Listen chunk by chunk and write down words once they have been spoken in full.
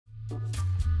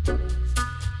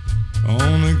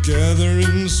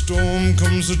gathering storm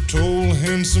comes a tall,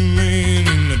 handsome man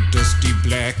in a dusty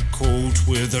black coat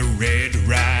with a red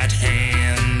right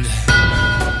hand.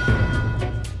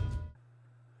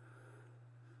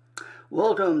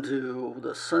 Welcome to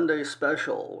the Sunday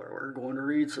special where we're going to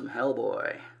read some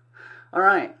Hellboy.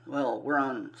 Alright, well, we're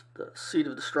on the Seed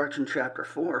of Destruction chapter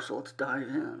 4, so let's dive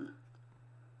in.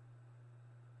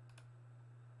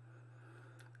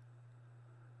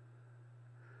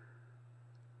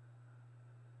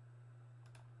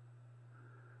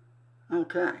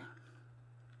 Okay.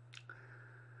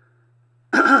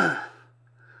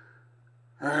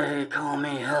 They call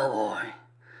me Hellboy,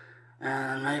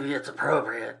 and maybe it's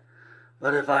appropriate,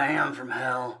 but if I am from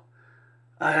hell,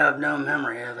 I have no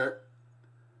memory of it.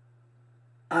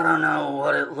 I don't know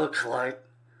what it looks like,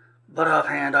 but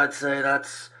offhand I'd say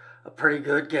that's a pretty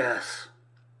good guess.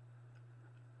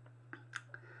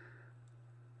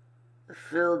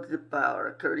 Feel the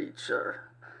power creature.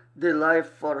 The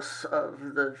life force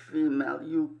of the female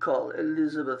you call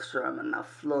Elizabeth Sherman now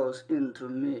flows into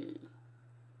me.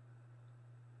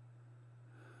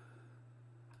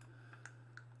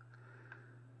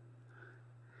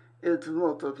 It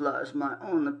multiplies my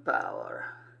own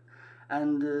power,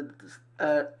 and it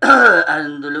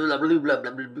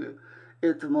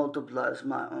multiplies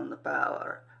my own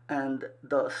power, and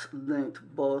thus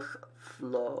linked both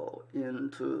flow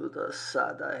into the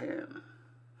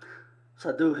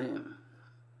Saduhim,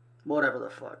 whatever the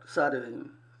fuck,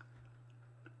 Saduhim.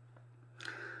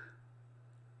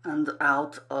 And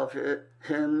out of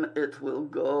him it will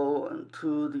go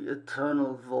into the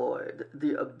eternal void,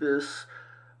 the abyss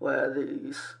where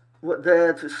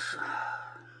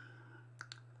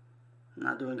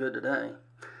not doing good today.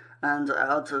 And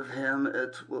out of him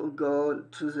it will go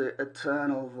to the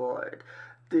eternal void,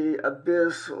 the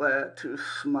abyss where to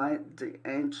smite the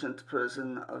ancient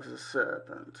prison of the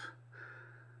serpent.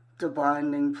 The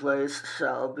binding place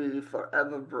shall be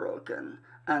forever broken,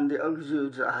 and the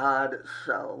Jihad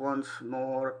shall once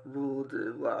more rule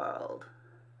the world.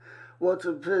 What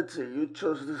a pity you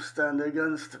chose to stand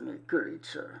against me,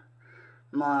 creature.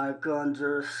 My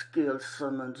conjurer skill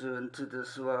summoned you into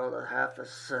this world a half a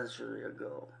century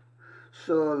ago.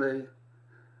 Solely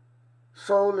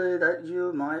that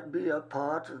you might be a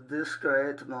part of this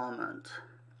great moment.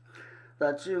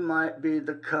 That you might be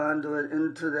the conduit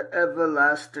into the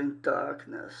everlasting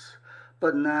darkness.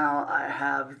 But now I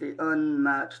have the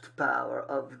unmatched power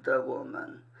of the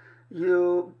woman.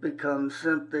 You become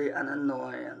simply an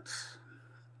annoyance.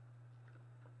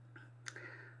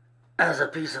 As a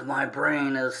piece of my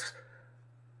brain is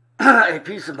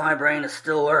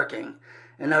still working,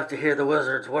 enough to hear the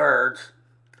wizard's words.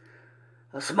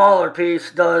 A smaller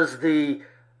piece does the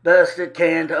best it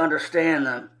can to understand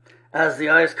them, as the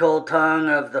ice-cold tongue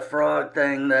of the frog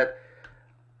thing that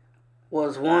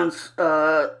was once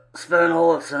Sven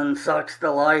Olafsson sucks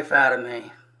the life out of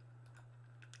me.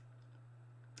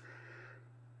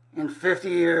 In 50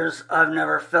 years, I've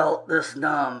never felt this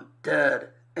numb, dead,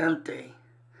 empty.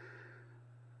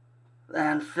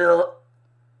 And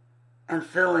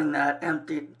filling that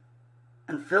emptiness,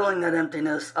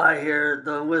 I hear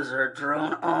the wizard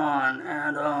drone on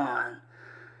and on.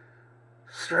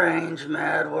 Strange,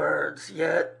 mad words,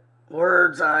 yet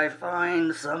words I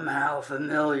find somehow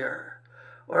familiar.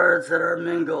 Words that are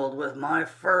mingled with my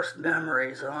first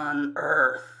memories on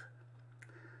earth.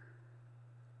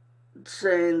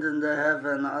 Chained into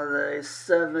heaven are they,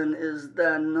 7 is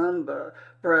their number,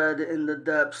 bred in the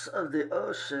depths of the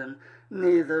ocean,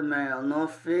 neither male nor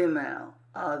female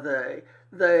are they.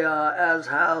 They are as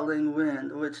howling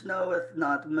wind, which knoweth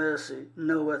not mercy,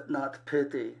 knoweth not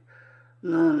pity.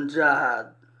 Nun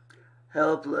Jahad,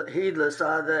 helpless, heedless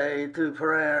are they to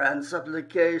prayer and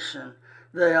supplication.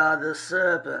 They are the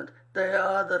serpent, they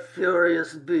are the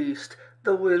furious beast,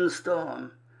 the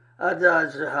windstorm,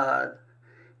 Adajahad.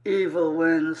 Evil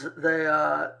winds, they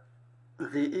are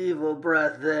the evil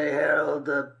breath, they herald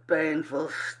the baneful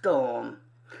storm.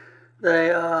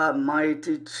 They are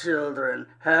mighty children,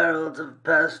 heralds of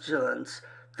pestilence,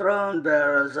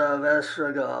 throne-bearers of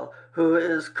Estragal, who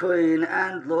is queen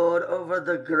and lord over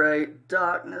the great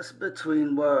darkness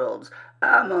between worlds,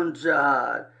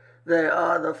 Amun-Jahad. They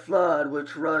are the flood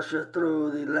which rusheth through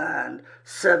the land,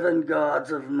 7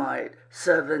 gods of might,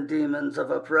 7 demons of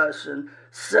oppression,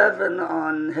 7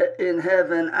 in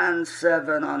heaven and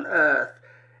 7 on earth,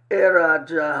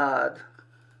 Ira-Jahad.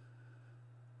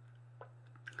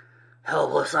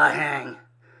 Helpless I hang,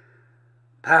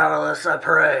 powerless I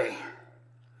pray.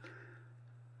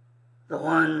 The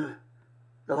one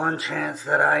chance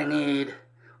that I need,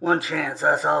 one chance,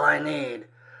 that's all I need,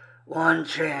 one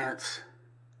chance.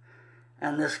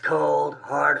 and this cold,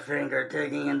 hard finger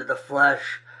digging into the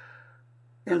flesh,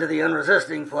 into the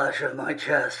unresisting flesh of my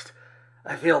chest.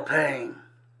 I feel pain.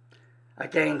 I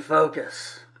gain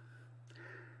focus.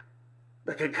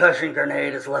 The concussion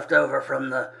grenade is left over from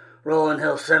the Rolling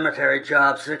Hill Cemetery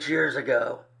job 6 years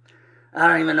ago. I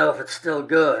don't even know if it's still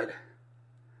good.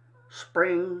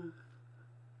 Spring.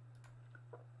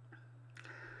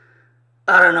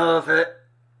 I don't know if it...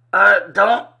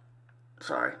 don't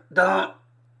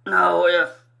know if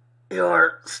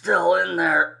you're still in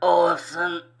there,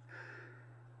 Olafson.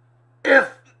 If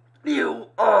you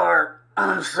are,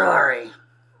 I'm sorry.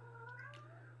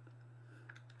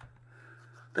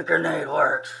 The grenade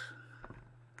works.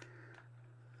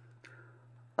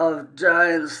 Of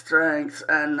giant strength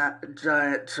and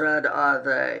giant tread are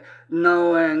they,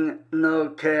 knowing no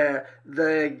care,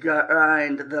 they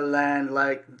grind the land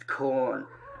like corn.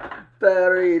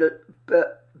 Belly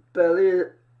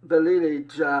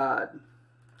jod.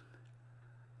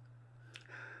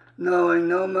 Knowing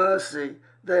no mercy,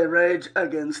 they rage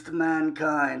against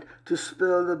mankind, to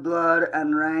spill the blood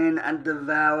and rain and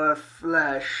devour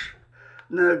flesh.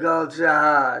 Nurgle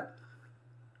Jihad.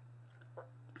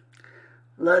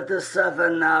 Let the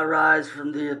seven now rise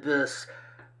from the abyss.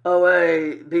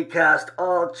 Away be cast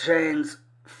all chains.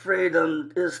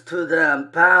 Freedom is to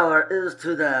them. Power is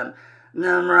to them.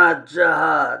 Nimrod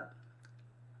Jihad.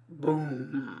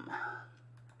 Boom.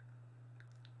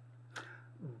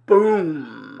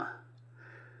 Boom.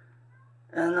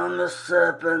 And on the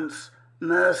serpents,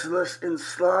 merciless in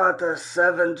slaughter,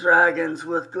 7 dragons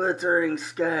with glittering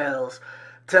scales.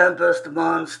 Tempest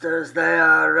monsters, they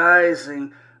are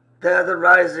rising. They're the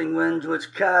rising winds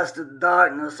which casted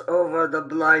darkness over the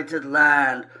blighted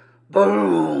land.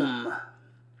 Boom!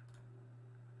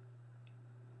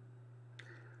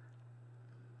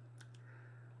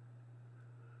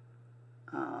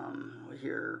 We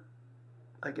hear,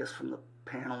 I guess from the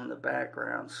panel in the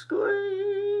background,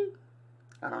 squeak.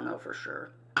 I don't know for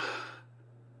sure.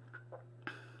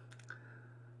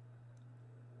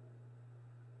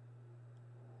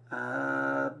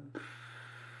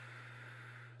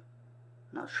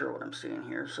 Not sure what I'm seeing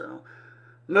here, so...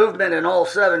 Movement in all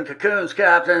 7 cocoons,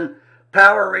 Captain.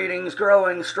 Power readings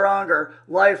growing stronger.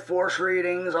 Life force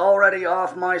readings already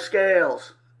off my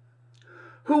scales.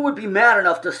 Who would be mad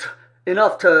enough to...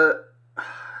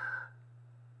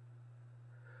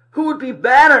 Who would be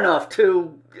bad enough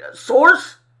to...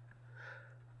 Source?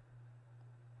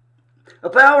 A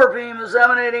power beam is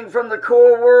emanating from the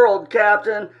core world,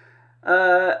 Captain.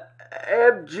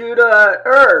 Judah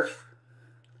Earth.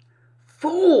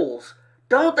 Fools!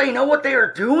 Don't they know what they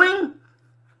are doing?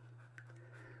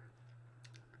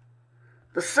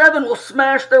 The 7 will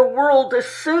smash their world to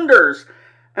cinders,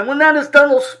 and when that is done,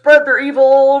 they'll spread their evil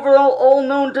all over all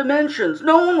known dimensions.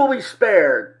 No one will be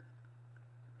spared.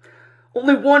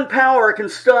 Only one power can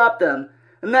stop them,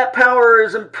 and that power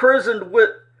is imprisoned with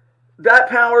that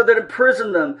power that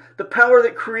imprisoned them, the power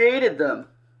that created them.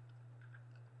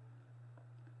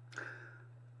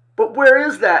 But where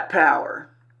is that power?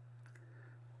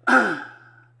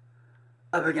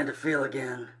 I begin to feel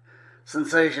again.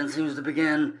 Sensation seems to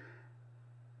begin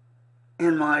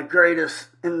in my great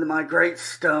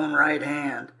stone right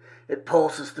hand. It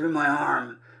pulses through my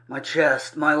arm, my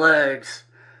chest, my legs.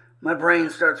 My brain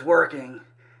starts working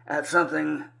at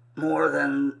something more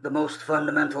than the most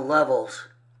fundamental levels.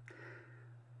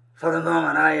 For the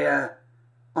moment, I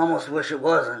almost wish it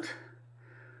wasn't.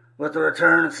 With the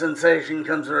return of sensation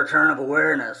comes the return of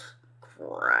awareness.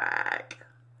 Crack.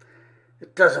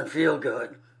 It doesn't feel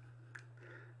good.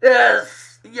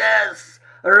 Yes, yes,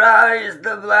 arise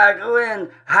the black wind,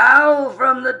 howl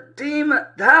the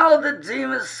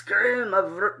demons scream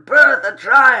of birth and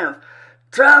triumph,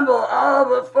 tremble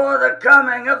all before the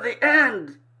coming of the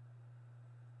end.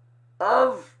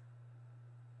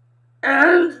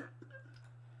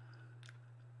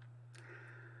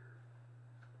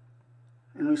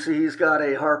 And we see he's got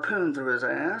a harpoon through his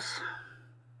ass.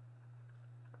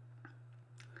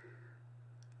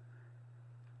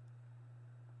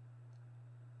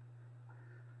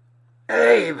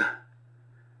 Abe,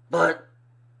 but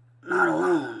not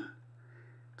alone.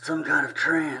 Some kind of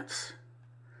trance.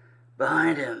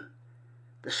 Behind him,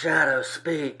 the shadows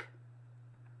speak.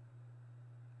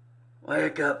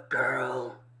 Wake up,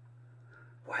 girl.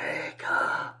 Wake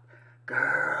up,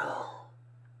 girl.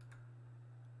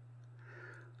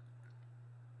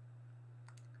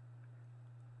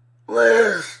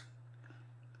 Liz!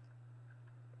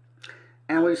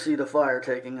 And we see the fire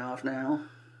taking off now.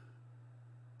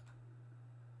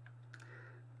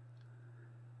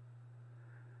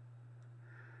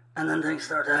 And then things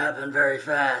start to happen very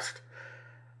fast.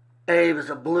 Abe is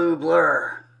a blue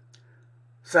blur.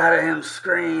 Sight of him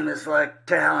scream is like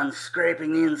talons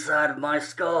scraping the inside of my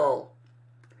skull.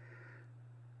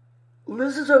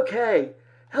 This is okay.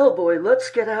 Hellboy, let's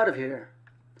get out of here.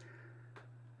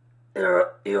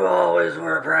 You always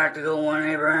were a practical one,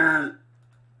 Abraham.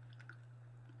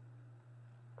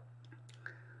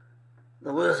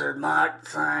 The wizard mocked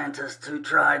scientists who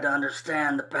tried to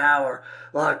understand the power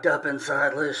locked up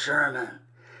inside Liz Sherman.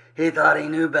 He thought he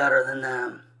knew better than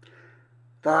them.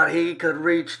 Thought he could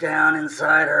reach down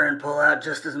inside her and pull out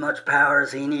just as much power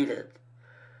as he needed.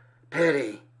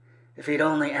 Pity. If he'd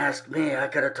only asked me, I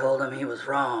could have told him he was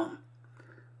wrong.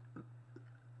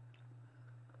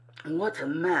 What a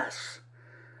mess.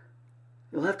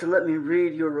 You'll have to let me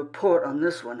read your report on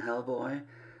this one, Hellboy,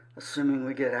 assuming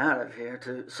we get out of here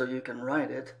so you can write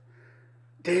it.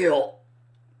 Deal.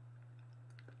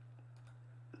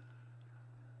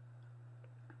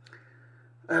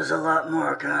 There's a lot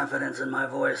more confidence in my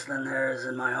voice than there is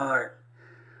in my heart.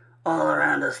 All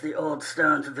around us, the old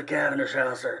stones of the Cavendish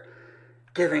House are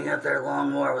giving up their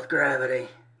long war with gravity.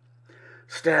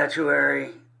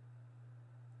 A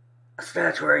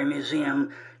statuary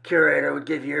museum curator would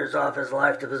give years off his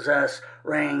life to possess,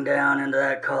 raining down into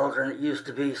that cauldron that used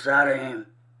to be Sadahim.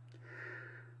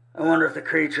 I wonder if the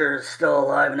creature is still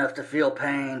alive enough to feel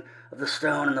pain of the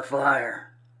stone and the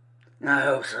fire. I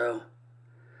hope so.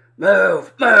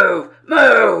 Move! Move!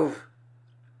 Move!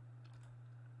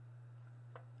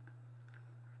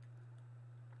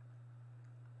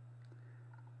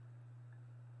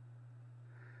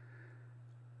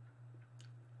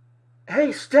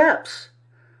 Hey, steps!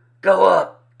 Go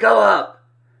up! Go up!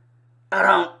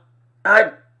 I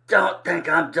don't think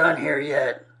I'm done here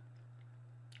yet.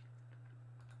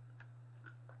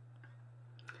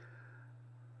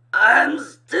 I'm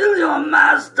still your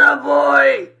master,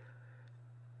 boy!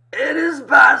 It is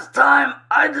past time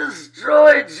I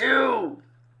destroyed you!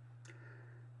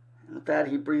 And with that,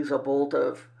 he breathes a bolt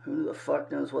of who the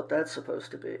fuck knows what that's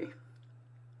supposed to be.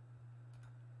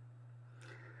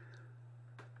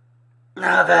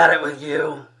 I've had it with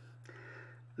you.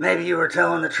 Maybe you were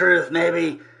telling the truth.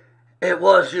 Maybe it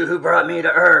was you who brought me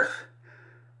to Earth.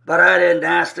 But I didn't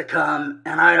ask to come,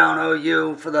 and I don't owe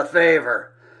you for the favor.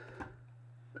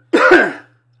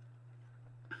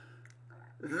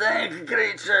 Think,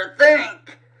 creature,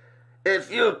 think.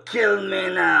 If you kill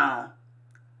me now,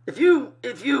 if you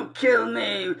kill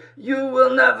me, you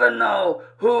will never know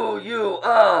who you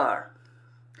are.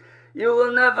 You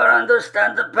will never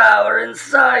understand the power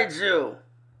inside you.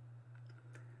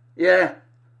 Yeah,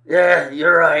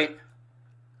 you're right.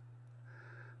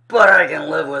 But I can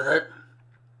live with it.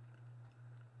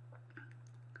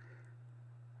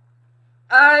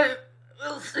 I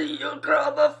will see you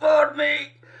crawl before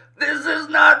me. This is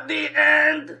not the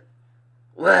end.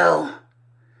 Well,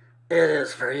 it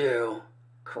is for you.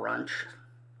 Crunch.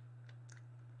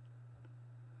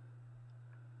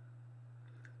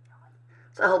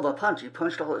 It's a hell of a punch. He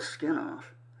punched all his skin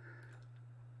off.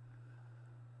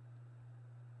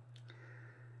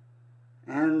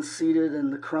 And seated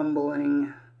in the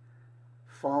crumbling,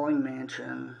 falling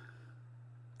mansion,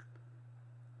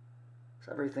 as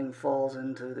everything falls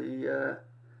into the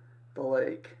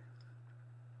lake.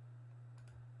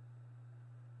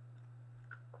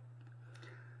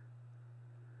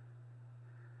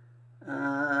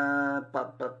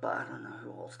 I don't know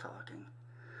who all's talking.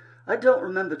 I don't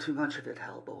remember too much of it,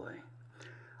 Hellboy.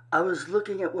 I was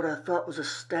looking at what I thought was a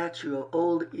statue of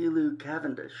old Elu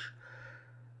Cavendish,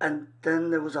 and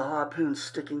then there was a harpoon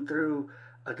sticking through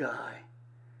a guy,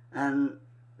 and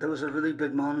there was a really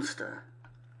big monster.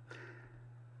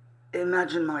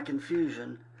 Imagine my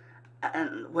confusion,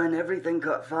 and when everything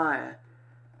caught fire,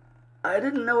 I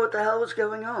didn't know what the hell was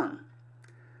going on.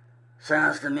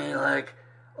 Sounds to me like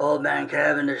Old Man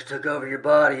Cavendish took over your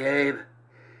body, Abe.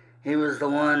 He was the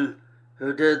one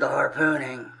who did the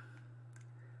harpooning.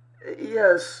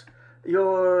 Yes,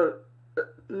 your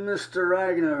Mr.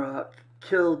 Ragnarok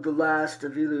killed the last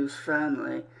of Ilu's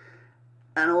family,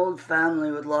 an old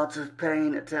family with lots of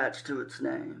pain attached to its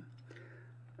name.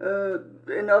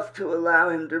 Enough to allow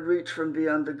him to reach from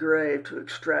beyond the grave to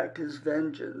extract his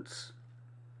vengeance.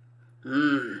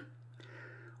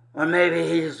 Or maybe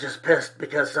he's just pissed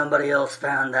because somebody else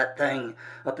found that thing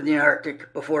up in the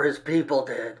Arctic before his people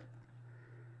did.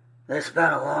 They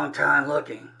spent a long time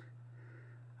looking.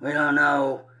 We don't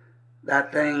know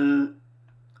that things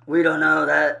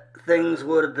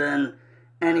would have been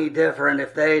any different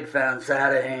if they'd found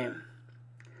Sadahim.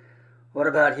 What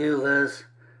about you, Liz?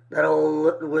 That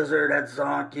old wizard had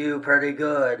zonked you pretty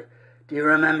good. Do you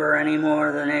remember any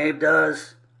more than Abe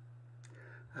does?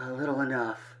 A little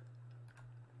enough.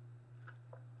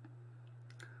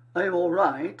 I'm all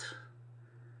right.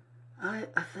 I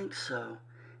think so.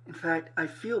 In fact, I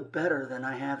feel better than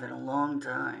I have in a long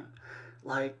time.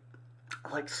 Like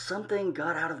something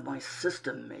got out of my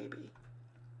system, maybe.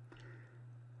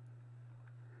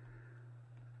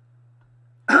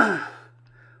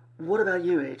 What about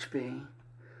you, HB?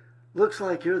 Looks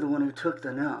like you're the one who took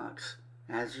the knocks,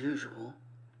 as usual.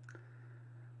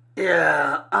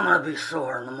 Yeah, I'm gonna be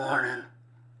sore in the morning.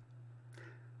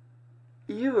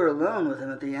 You were alone with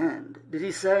him at the end. Did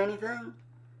he say anything?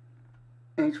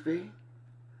 HB?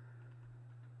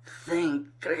 Think,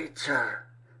 creature.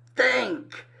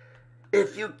 Think.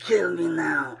 If you kill me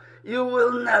now, you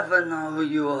will never know who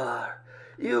you are.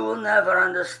 You will never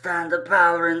understand the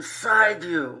power inside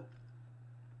you.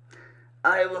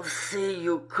 I will see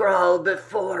you crawl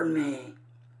before me.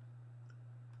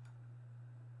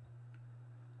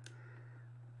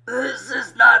 This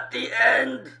is not the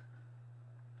end.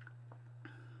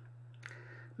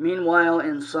 Meanwhile,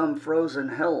 in some frozen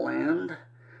hell land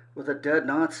with a dead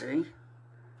Nazi,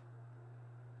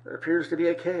 there appears to be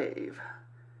a cave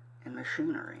and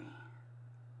machinery.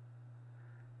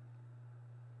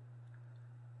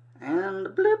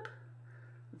 And blip,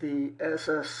 the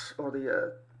SS or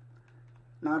the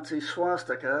Nazi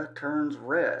swastika turns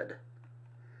red.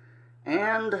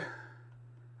 And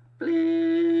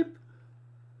bleep.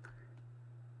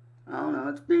 Oh no,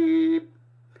 it's beep,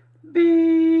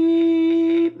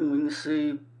 beep. And we can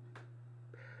see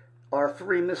our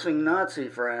 3 missing Nazi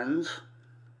friends.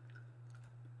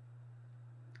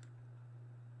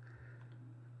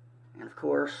 And of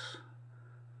course,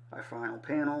 our final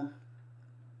panel.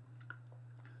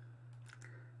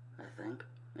 I think.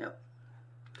 Yep.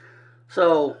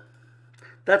 So,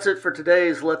 that's it for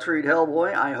today's Let's Read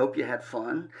Hellboy. I hope you had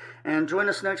fun. And join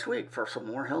us next week for some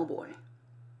more Hellboy.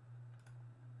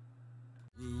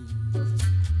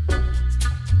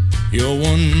 You're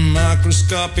one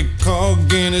microscopic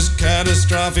cog in his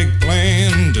catastrophic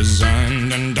plan,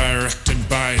 designed and